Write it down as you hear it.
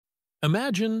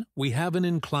Imagine we have an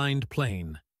inclined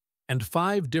plane and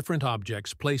 5 different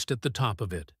objects placed at the top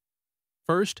of it.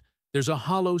 First, there's a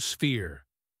hollow sphere,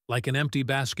 like an empty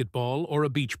basketball or a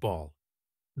beach ball.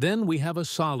 Then we have a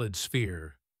solid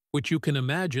sphere, which you can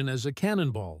imagine as a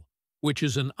cannonball, which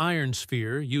is an iron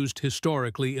sphere used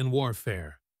historically in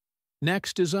warfare.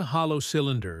 Next is a hollow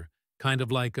cylinder, kind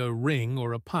of like a ring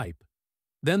or a pipe.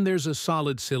 Then there's a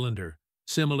solid cylinder,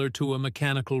 similar to a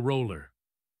mechanical roller.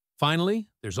 Finally,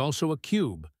 there's also a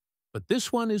cube, but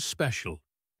this one is special.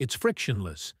 It's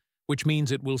frictionless, which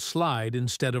means it will slide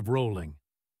instead of rolling.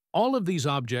 All of these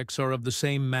objects are of the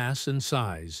same mass and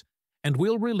size, and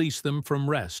we'll release them from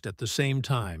rest at the same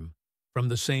time, from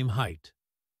the same height.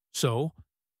 So,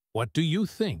 what do you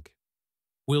think?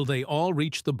 Will they all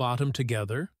reach the bottom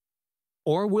together?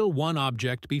 Or will one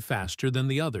object be faster than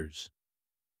the others?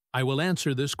 I will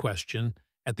answer this question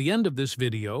at the end of this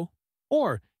video,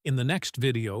 or in the next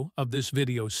video of this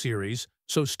video series,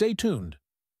 so stay tuned.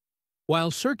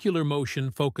 While circular motion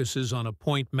focuses on a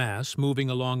point mass moving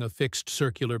along a fixed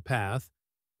circular path,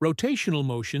 rotational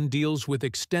motion deals with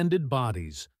extended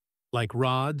bodies, like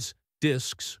rods,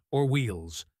 disks, or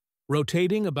wheels,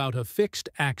 rotating about a fixed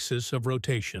axis of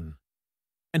rotation.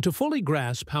 And to fully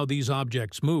grasp how these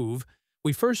objects move,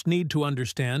 we first need to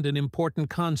understand an important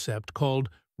concept called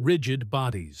rigid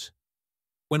bodies.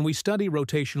 When we study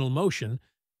rotational motion,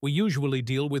 we usually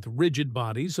deal with rigid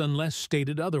bodies unless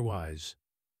stated otherwise.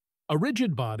 A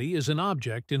rigid body is an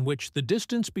object in which the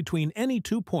distance between any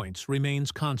 2 points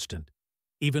remains constant,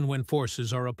 even when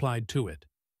forces are applied to it.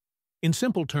 In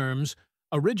simple terms,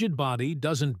 a rigid body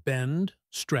doesn't bend,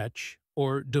 stretch,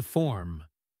 or deform.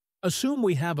 Assume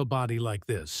we have a body like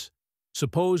this.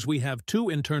 Suppose we have 2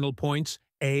 internal points,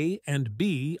 A and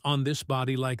B, on this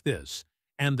body like this,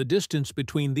 and the distance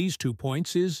between these 2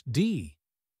 points is d.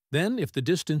 Then, if the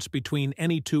distance between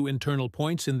any 2 internal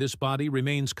points in this body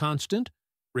remains constant,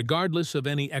 regardless of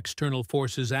any external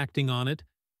forces acting on it,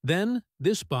 then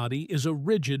this body is a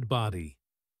rigid body.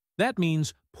 That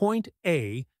means point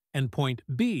A and point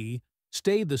B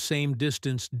stay the same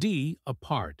distance d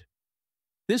apart.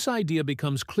 This idea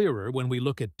becomes clearer when we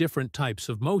look at different types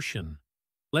of motion.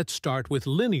 Let's start with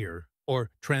linear or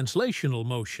translational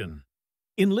motion.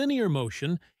 In linear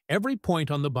motion, every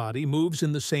point on the body moves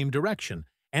in the same direction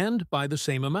and by the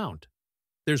same amount.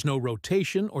 There's no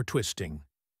rotation or twisting.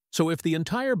 So if the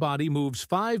entire body moves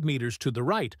 5 meters to the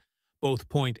right, both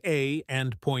point A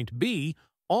and point B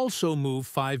also move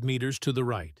 5 meters to the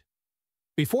right.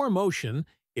 Before motion,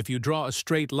 if you draw a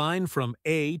straight line from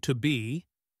A to B,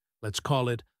 let's call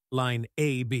it line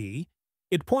AB,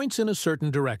 it points in a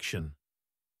certain direction.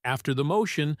 After the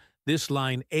motion, this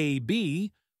line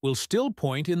AB will still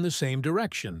point in the same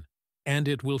direction, and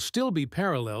it will still be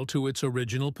parallel to its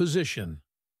original position.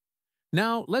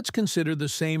 Now, let's consider the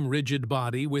same rigid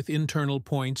body with internal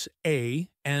points A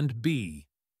and B,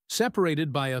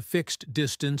 separated by a fixed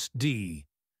distance d.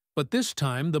 But this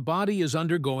time, the body is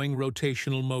undergoing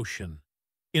rotational motion.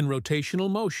 In rotational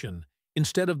motion,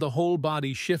 instead of the whole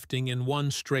body shifting in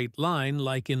one straight line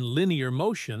like in linear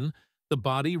motion, the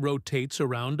body rotates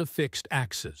around a fixed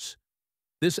axis.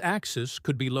 This axis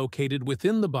could be located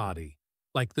within the body,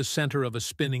 like the center of a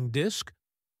spinning disk,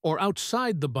 or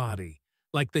outside the body,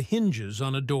 like the hinges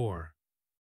on a door.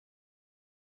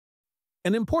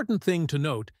 An important thing to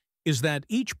note is that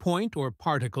each point or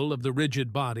particle of the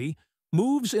rigid body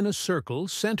moves in a circle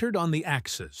centered on the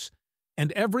axis,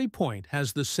 and every point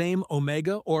has the same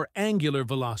omega or angular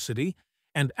velocity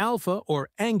and alpha or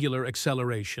angular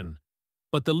acceleration,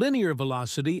 but the linear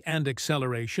velocity and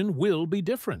acceleration will be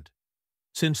different.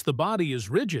 Since the body is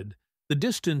rigid, the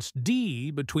distance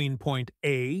d between point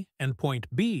A and point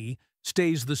B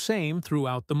stays the same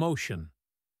throughout the motion.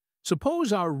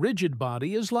 Suppose our rigid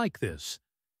body is like this,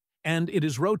 and it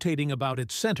is rotating about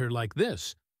its center like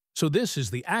this, so this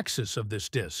is the axis of this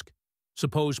disk.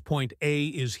 Suppose point A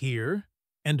is here,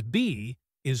 and B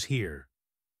is here.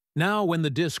 Now when the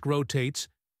disk rotates,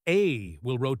 A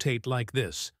will rotate like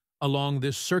this, along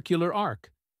this circular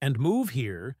arc, and move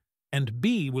here, and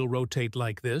B will rotate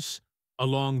like this,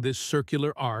 along this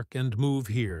circular arc and move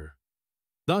here.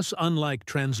 Thus, unlike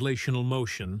translational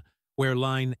motion, where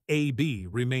line AB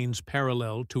remains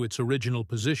parallel to its original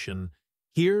position,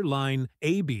 here line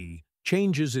AB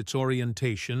changes its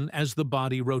orientation as the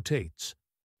body rotates.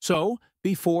 So,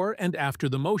 before and after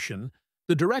the motion,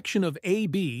 the direction of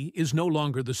AB is no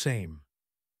longer the same.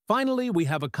 Finally, we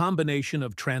have a combination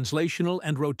of translational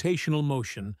and rotational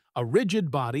motion. A rigid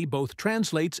body both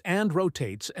translates and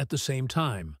rotates at the same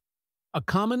time. A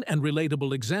common and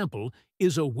relatable example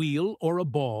is a wheel or a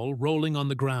ball rolling on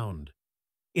the ground.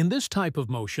 In this type of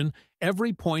motion,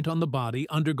 every point on the body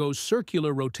undergoes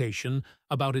circular rotation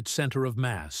about its center of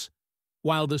mass,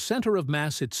 while the center of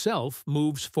mass itself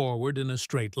moves forward in a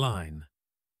straight line.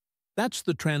 That's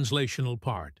the translational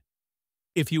part.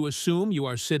 If you assume you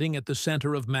are sitting at the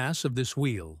center of mass of this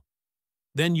wheel,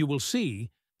 then you will see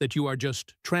that you are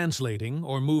just translating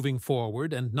or moving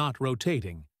forward and not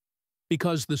rotating,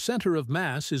 because the center of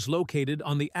mass is located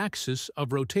on the axis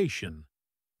of rotation,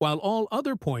 while all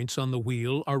other points on the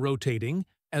wheel are rotating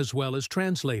as well as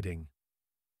translating.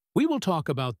 We will talk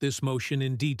about this motion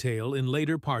in detail in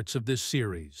later parts of this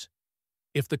series.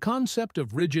 If the concept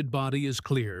of rigid body is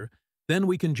clear, then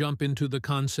we can jump into the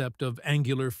concept of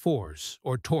angular force,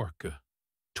 or torque.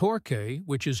 Torque,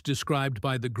 which is described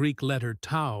by the Greek letter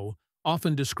tau,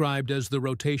 often described as the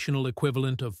rotational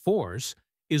equivalent of force,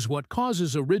 is what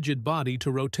causes a rigid body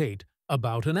to rotate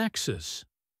about an axis.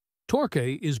 Torque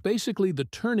is basically the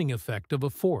turning effect of a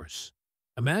force.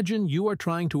 Imagine you are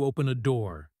trying to open a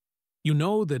door. You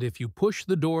know that if you push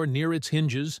the door near its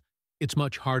hinges, it's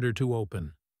much harder to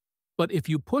open. But if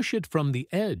you push it from the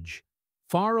edge,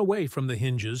 far away from the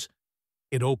hinges,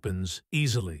 it opens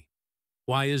easily.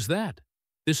 Why is that?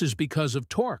 This is because of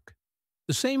torque.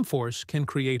 The same force can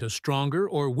create a stronger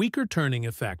or weaker turning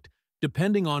effect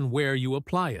depending on where you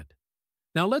apply it.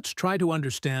 Now let's try to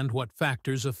understand what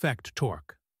factors affect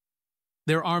torque.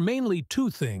 There are mainly two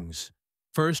things.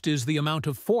 First is the amount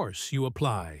of force you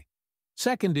apply.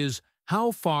 Second is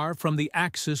how far from the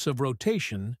axis of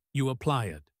rotation you apply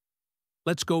it.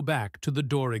 Let's go back to the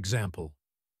door example.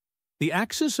 The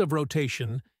axis of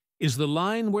rotation is the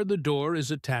line where the door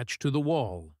is attached to the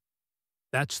wall.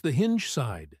 That's the hinge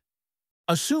side.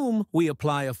 Assume we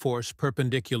apply a force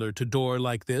perpendicular to door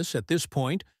like this at this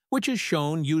point, which is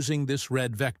shown using this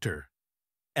red vector.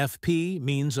 Fp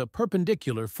means a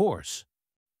perpendicular force.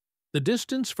 The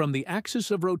distance from the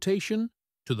axis of rotation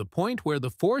to the point where the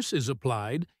force is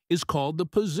applied is called the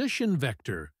position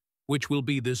vector, which will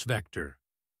be this vector.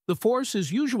 The force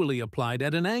is usually applied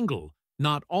at an angle,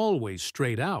 not always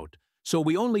straight out, so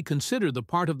we only consider the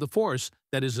part of the force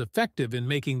that is effective in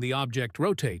making the object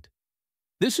rotate.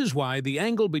 This is why the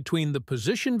angle between the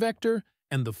position vector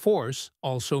and the force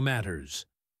also matters.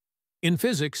 In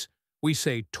physics, we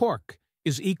say torque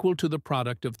is equal to the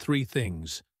product of three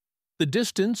things: the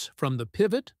distance from the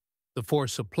pivot, the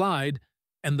force applied,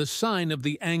 and the sine of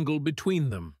the angle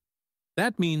between them.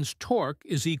 That means torque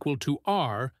is equal to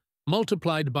R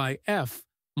multiplied by F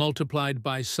multiplied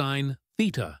by sine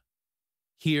theta.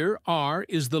 Here, R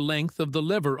is the length of the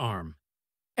lever arm,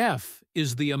 F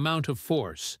is the amount of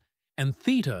force, and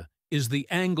theta is the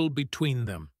angle between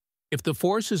them. If the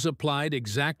force is applied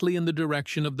exactly in the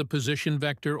direction of the position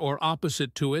vector or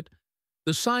opposite to it,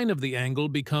 the sine of the angle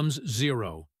becomes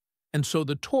 0, and so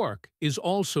the torque is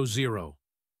also 0.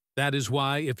 That is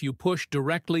why if you push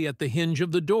directly at the hinge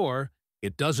of the door,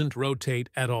 it doesn't rotate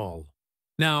at all.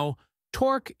 Now,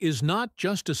 torque is not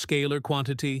just a scalar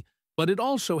quantity, but it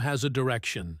also has a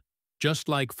direction. Just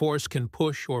like force can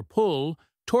push or pull,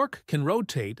 torque can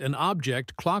rotate an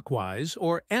object clockwise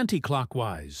or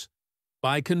anti-clockwise.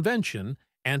 By convention,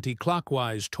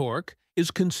 anti-clockwise torque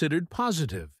is considered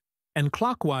positive, and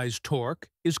clockwise torque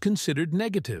is considered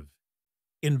negative.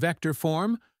 In vector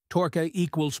form, torque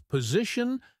equals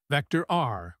position vector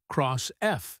r cross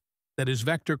F, that is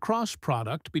vector cross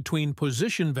product between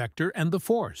position vector and the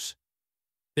force.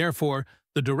 Therefore,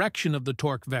 the direction of the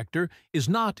torque vector is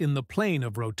not in the plane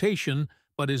of rotation,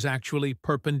 but is actually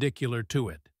perpendicular to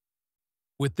it.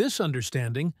 With this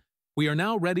understanding, we are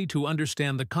now ready to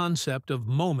understand the concept of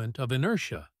moment of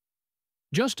inertia.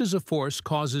 Just as a force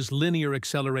causes linear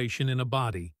acceleration in a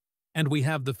body, and we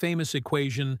have the famous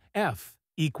equation F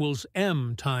equals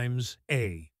m times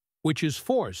a, which is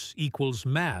force equals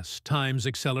mass times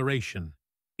acceleration.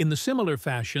 In the similar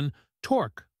fashion,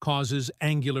 torque causes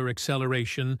angular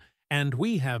acceleration, and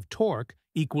we have torque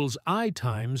equals I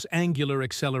times angular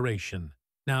acceleration.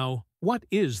 Now, what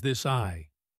is this I?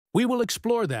 We will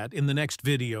explore that in the next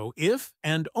video if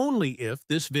and only if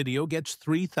this video gets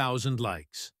 3,000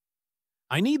 likes.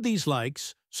 I need these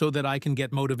likes so that I can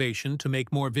get motivation to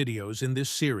make more videos in this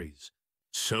series.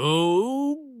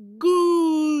 So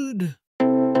good!